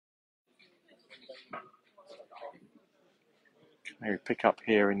Maybe pick up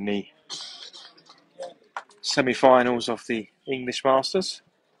here in the semi-finals of the English Masters.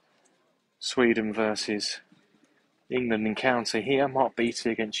 Sweden versus England encounter here. Mark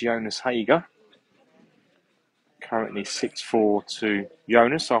Beattie against Jonas Hager. Currently 6-4 to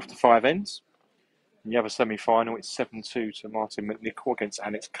Jonas after 5 ends. In the other semi-final, it's 7-2 to Martin McNicholl against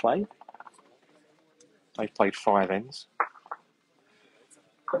Kley. They've played 5 ends.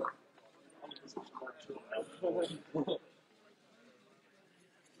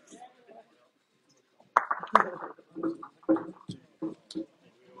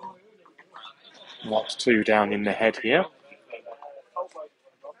 Mark's 2 down in the head here.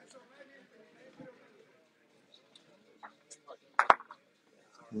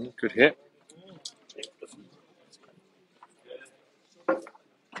 Good hit.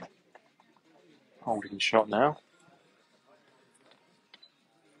 Holding shot now.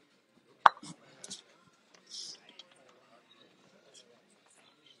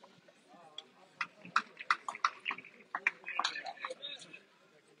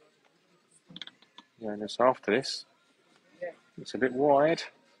 Jonas after this. It's a bit wide.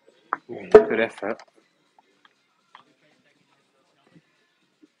 Good effort.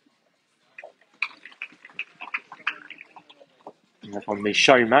 And on the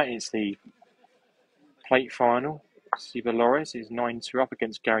show mat, it's the plate final. Sibalores is 9-2 up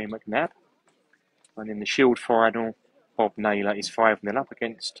against Gary McNabb. And in the Shield final, Bob Naylor is 5-0 up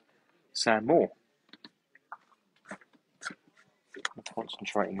against Sam Moore. We're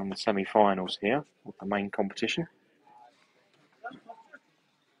concentrating on the semi-finals here of the main competition.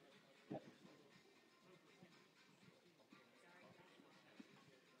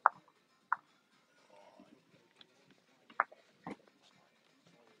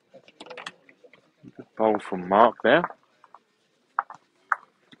 Good bowl from Mark there.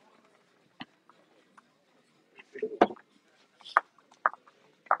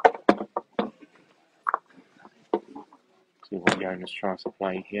 See what Jonas tries to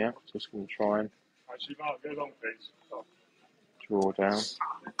play here. Just going to try and draw down.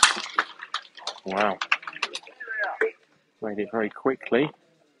 Wow. Made it very quickly.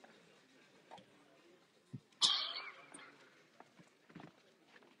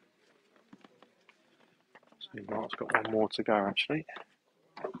 So Mark's got 1 more to go actually.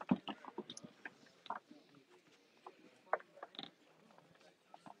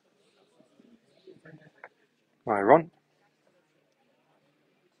 Hi Ron.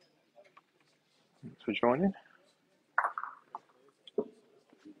 Thanks for joining.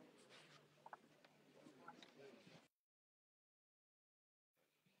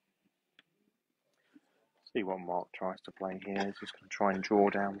 See what Mark tries to play here. He's just going to try and draw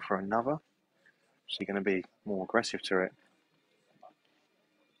down for another. Is he going to be more aggressive to it?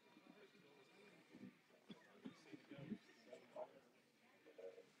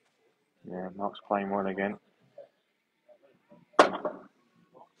 Yeah, Mark's playing well again.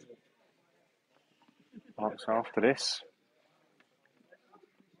 Mark's after this.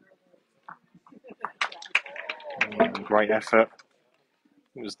 Great effort.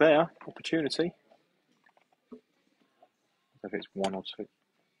 It was there. Opportunity. If it's 1 or 2.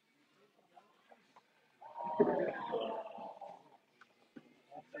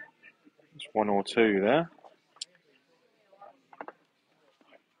 It's 1 or 2 there.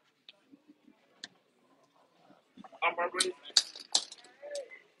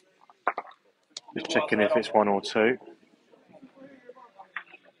 Just checking if it's 1 or 2.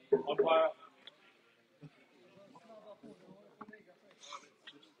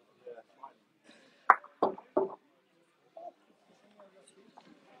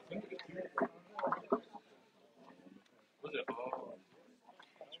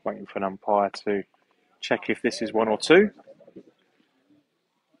 Just waiting for an umpire to check if this is 1 or 2.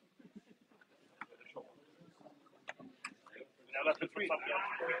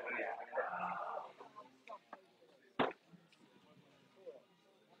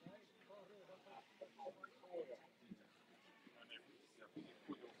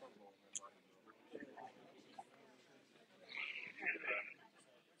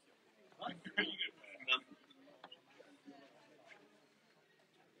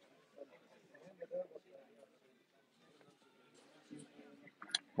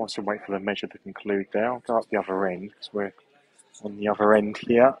 Whilst we wait for the measure to conclude there, I'll go up the other end because we're on the other end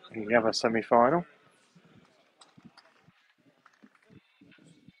here in the other semi-final.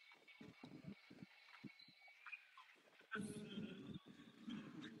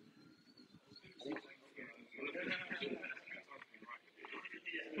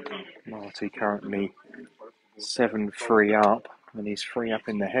 Marty currently 7-3 up, and he's 3 up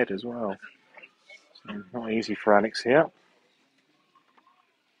in the head as well. Not easy for Alex here.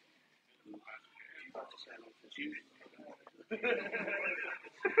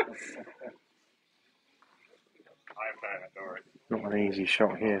 Not an easy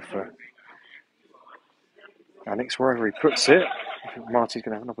shot here for Alex, wherever he puts it. I think Marty's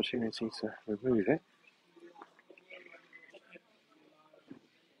going to have an opportunity to remove it.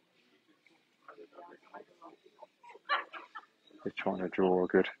 He's trying to draw a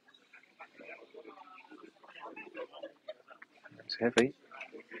good. It's heavy.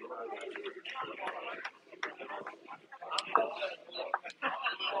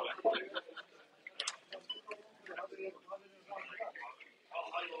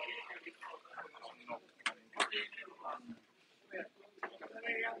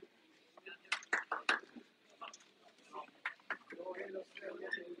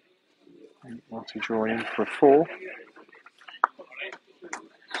 Marty drawing in for a 4.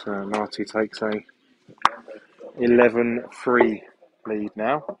 So Marty takes a 11-3 lead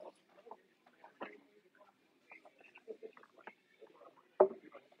now.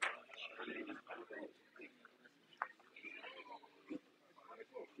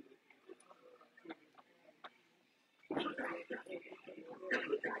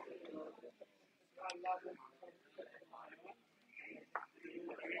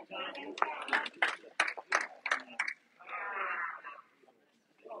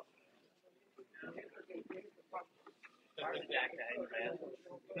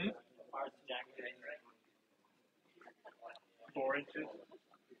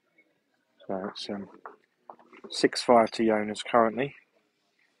 So it's 6-5 to Jonas currently.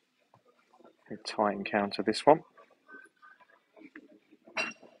 A tight encounter this one.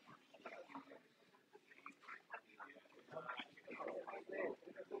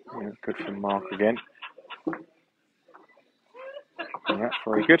 Yeah, good from Mark again. Yeah,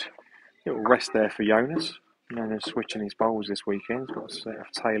 very good. Little rest there for Jonas. Jonas switching his bowls this weekend. He's got a set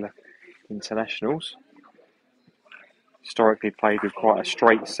of Taylor internationals. Historically played with quite a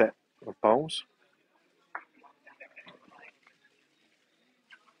straight set of bowls.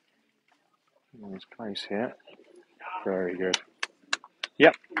 Nice place here. Very good.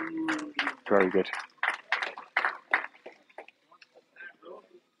 Yep. Very good.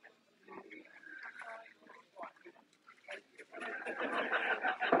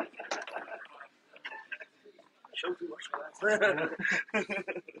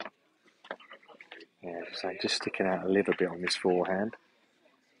 Yeah, so just sticking out a little bit on this forehand.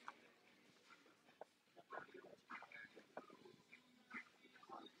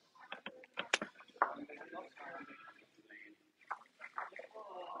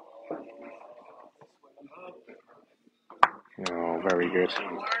 Oh, very good.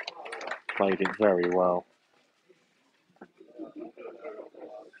 Played it very well.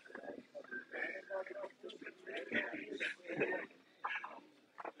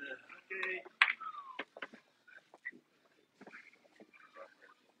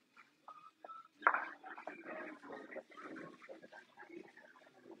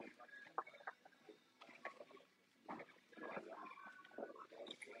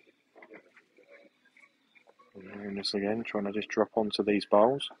 Jonas again, trying to just drop onto these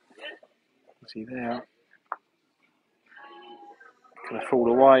bowls. Is he there? Can I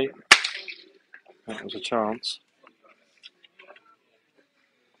fall away? That was a chance.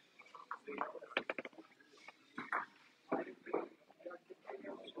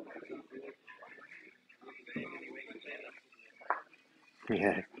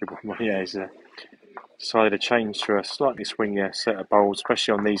 Yeah, good one. Yeah, he's decided to change to a slightly swingier set of bowls,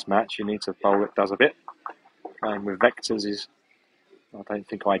 especially on these mats. You need a bowl that does a bit. Playing with vectors is, I don't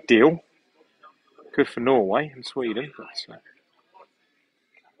think, ideal. Good for Norway and Sweden, but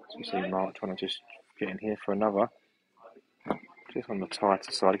you see Mark trying to just get in here for another. Just on the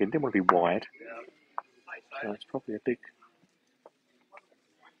tighter side again. Didn't want to be wide. So it's probably a big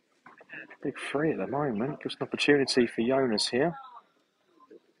 3 at the moment. Gives an opportunity for Jonas here.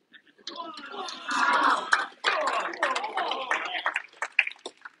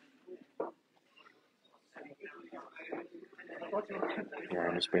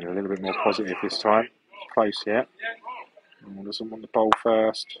 Jonas been a little bit more positive this time. Close yet. Doesn't want the bowl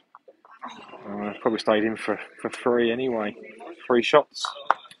first. Probably stayed in for 3 anyway. 3 shots.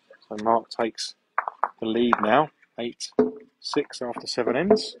 So Mark takes the lead now. 8-6 after 7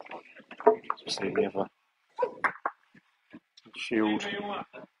 ends. Let's see the other shield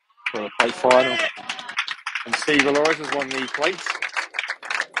for a plate final. And Steve Valores has won the plates.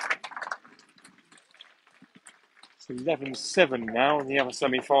 It's 11-7 now in the other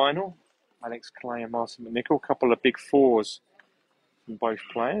semi-final. Alex Kley and Martin McNicholl. A couple of big 4s from both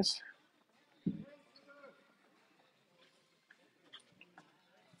players.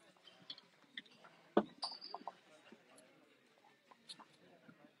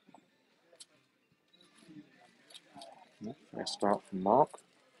 Let's start from Mark.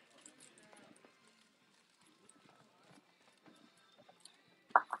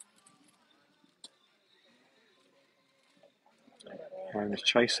 Jonas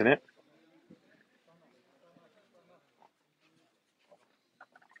chasing it.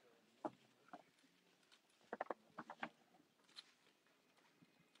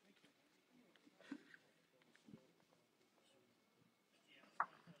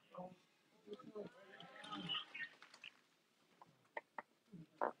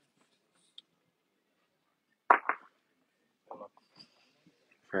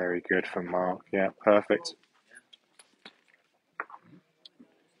 Very good from Mark. Yeah, perfect.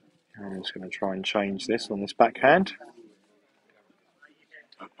 I'm just going to try and change this on this backhand.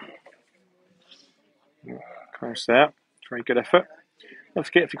 Close out. Very good effort. Don't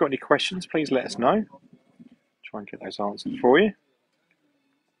forget, if you've got any questions, please let us know. Try and get those answered for you.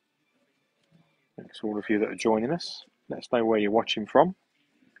 Thanks to all of you that are joining us. Let us know where you're watching from,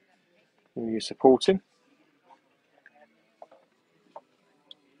 who you're supporting.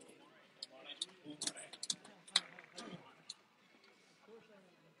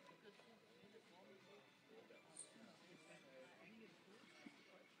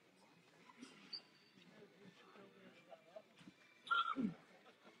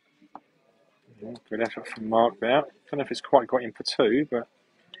 Yeah, good effort from Mark there. Don't know if it's quite got in for two, but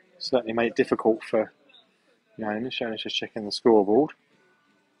certainly made it difficult for Jonas. Jonas just checking the scoreboard.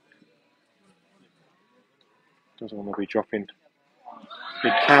 Doesn't want to be dropping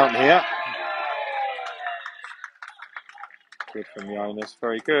big count here. Good from Jonas,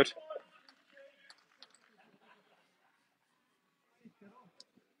 very good.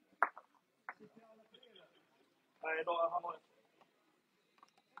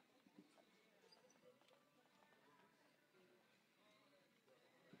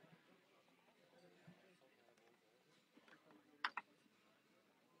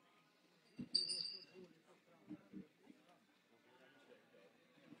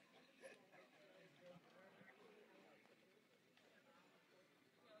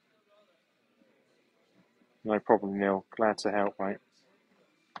 No problem, Neil. Glad to help, mate.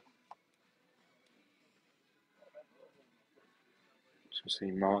 So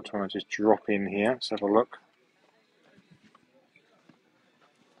see Mark trying to just drop in here. Let's have a look.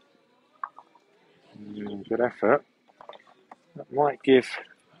 Good effort. That might give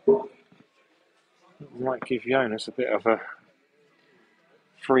Jonas a bit of a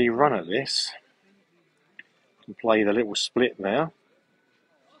free run at this. Can play the little split there.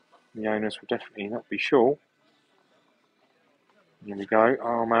 Jonas will definitely not be short. Here we go,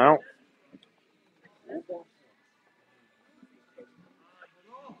 arm out.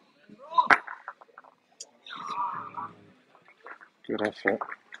 Good effort.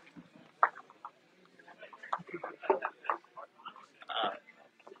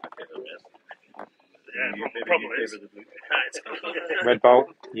 Red bolt,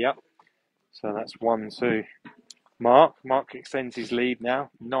 yep. So that's 1-2. Mark extends his lead now,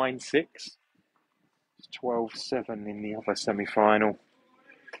 9-6. It's 12-7 in the other semi-final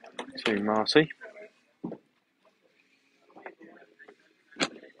to Marcy.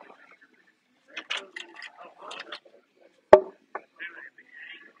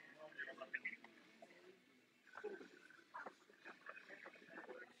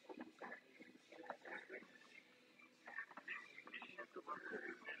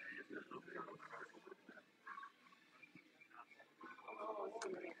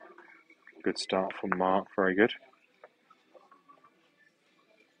 Good start from Mark, very good.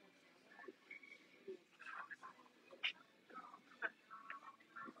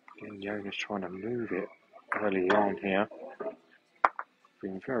 Again, Jonas trying to move it early on here.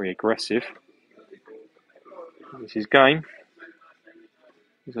 Being very aggressive. This is game.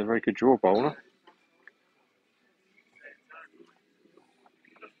 He's a very good draw bowler.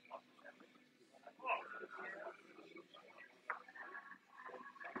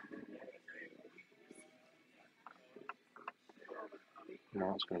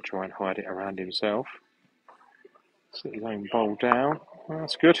 Mark's going to try and hide it around himself. Set his own bowl down. Well,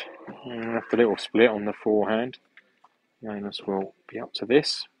 that's good. And left a little split on the forehand. Jonas will be up to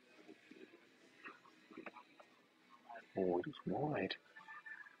this. Oh, it's wide.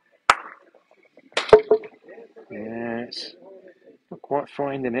 Yeah, it's not quite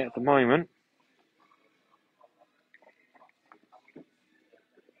finding it at the moment.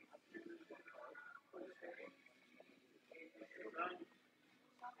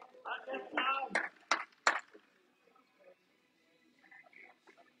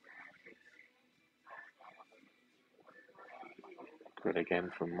 Good again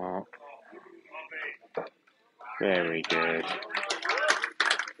from Mark. Very good.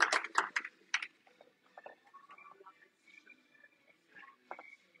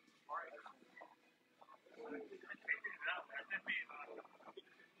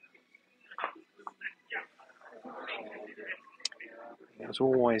 That's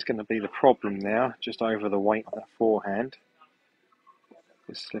always going to be the problem now, just over the weight on that forehand.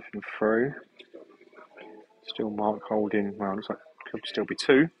 Just slipping through. Still Mark holding, well, looks like it could still be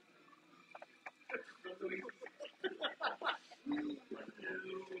 2.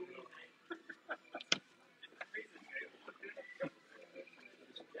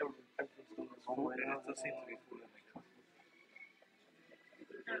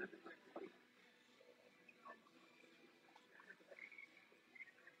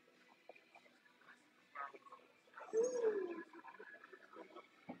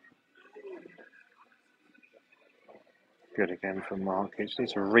 Good again from Mark. He just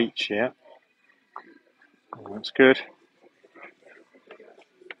needs to reach here. Oh, that's good.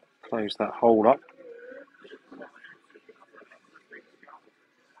 Close that hole up.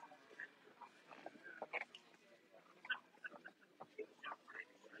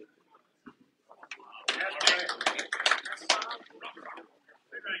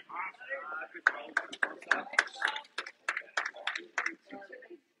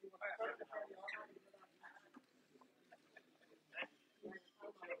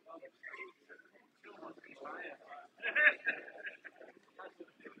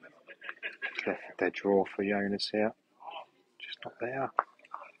 Dead draw for Jonas here. Just not there.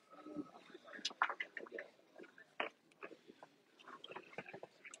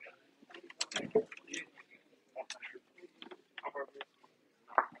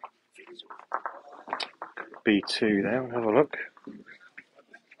 B2 there, we'll have a look.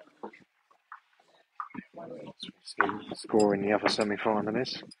 See the score in the other semi-final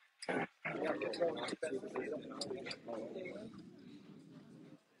is.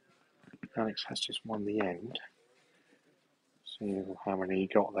 Alex has just won the end. See how many he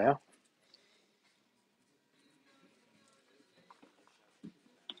got there.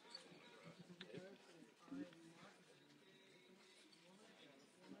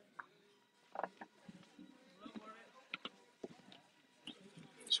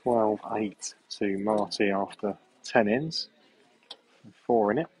 (12-8) to Marty after 10 ends.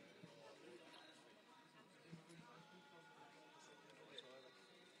 4 in it.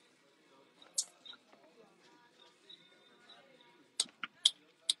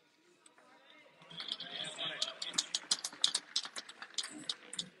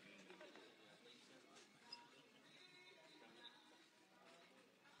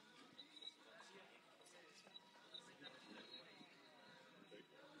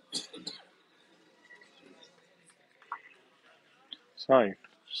 So,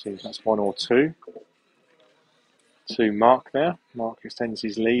 see if that's 1 or 2. To Mark there. Mark extends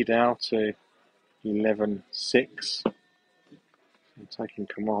his lead now to 11-6. Taking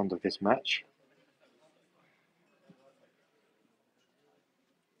command of this match.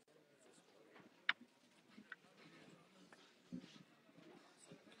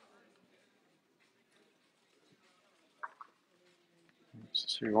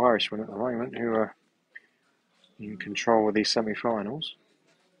 It's 2 Irishmen at the moment who are in control of these semi-finals.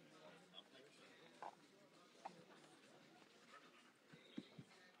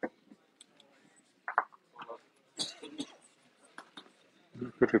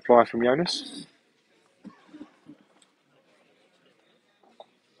 Good reply from Jonas.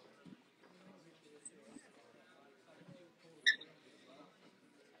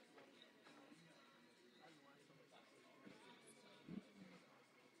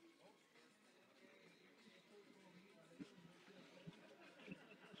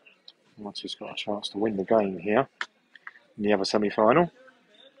 Marty's got a chance to win the game here in the other semi-final.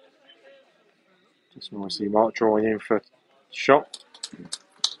 Just nice to see Mark drawing in for shot.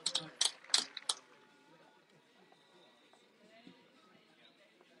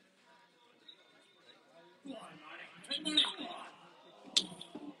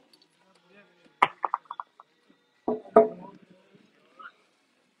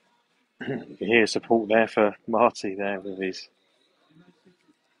 You can hear support there for Marty there with his.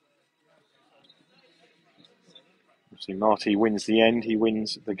 See, Marty wins the end, he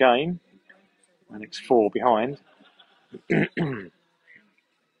wins the game. And it's 4 behind in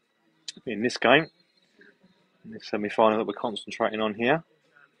this game. In this semi-final that we're concentrating on here.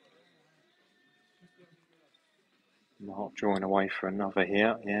 Mark drawing away for another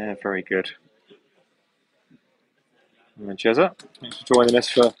here. Yeah, very good. And Jezza, thanks for joining us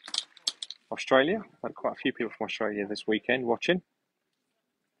for Australia. Had quite a few people from Australia this weekend watching.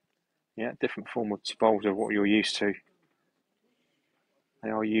 Yeah, different form of bowls of what you're used to. They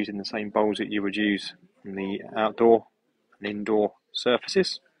are using the same bowls that you would use in the outdoor and indoor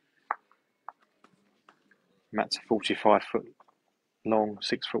surfaces. Mats are 45 foot long,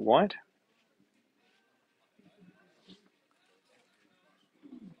 6 foot wide.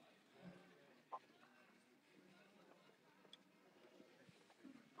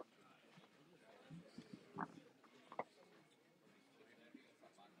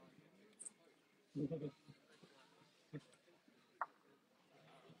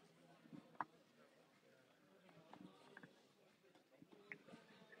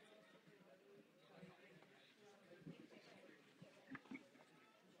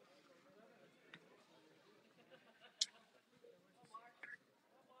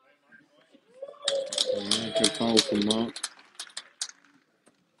 Good bowl from Mark.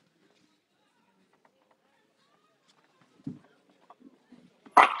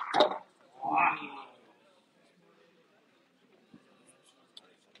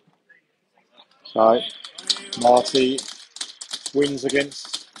 So, Marty wins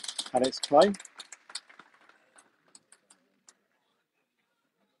against Kley.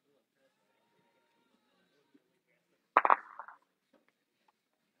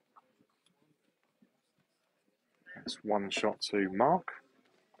 That's one shot to Mark.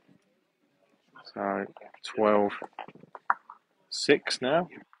 So 12-6 now.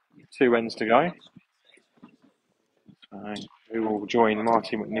 2 ends to go. So who will join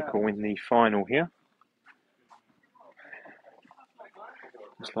Marty McNicholl in the final here?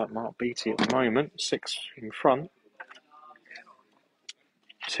 Looks like Mark Beattie at the moment, 6 in front,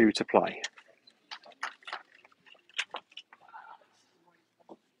 2 to play.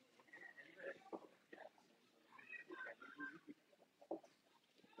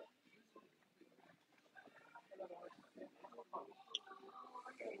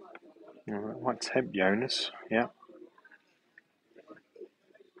 Might tempt Jonas, yeah.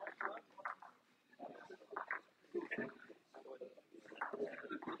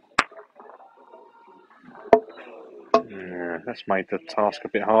 Yeah, that's made the task a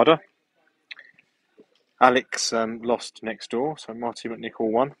bit harder. Alex lost next door, so Marty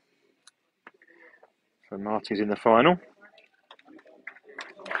McNicholl won. So Marty's in the final.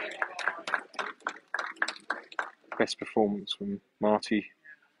 Best performance from Marty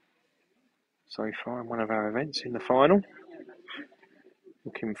so far in one of our events in the final.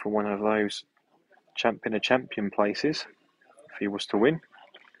 Looking for one of those champion places if he was to win.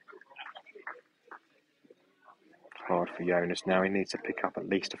 Hard for Jonas now. He needs to pick up at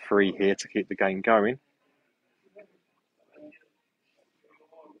least a 3 here to keep the game going.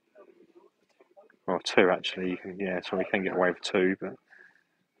 Or 2 actually. So he can get away with 2, but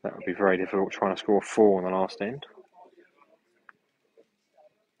that would be very difficult trying to score 4 on the last end.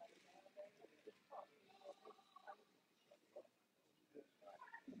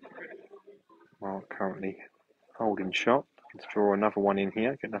 Mark currently holding shot. Looking to draw another one in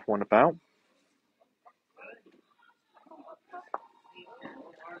here, get another one about.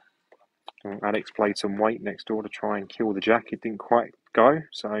 Alex played some weight next door to try and kill the jack. It didn't quite go,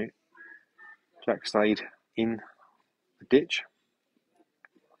 so Jack stayed in the ditch.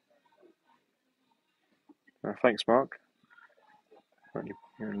 Thanks, Mark.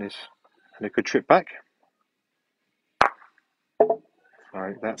 And a good trip back.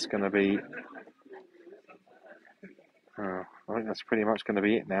 So that's going to be. I think that's pretty much going to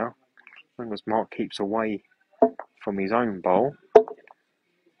be it now. As long as Mark keeps away from his own bowl,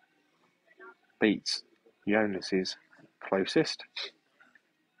 beats Jonas's closest.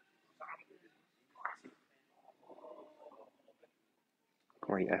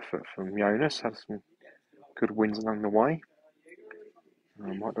 Great effort from Jonas. Had some good wins along the way.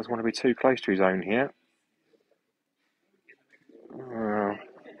 Mark doesn't want to be too close to his own here.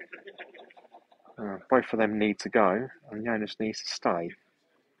 Both of them need to go, and Jonas needs to stay.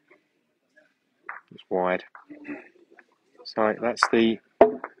 It's wide. So that's the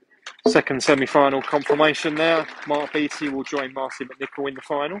second semi-final confirmation there. Mark Beattie will join Marty McNicholl in the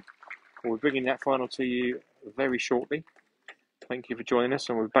final. We'll be bringing that final to you very shortly. Thank you for joining us,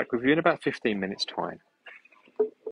 and we'll be back with you in about 15 minutes' time.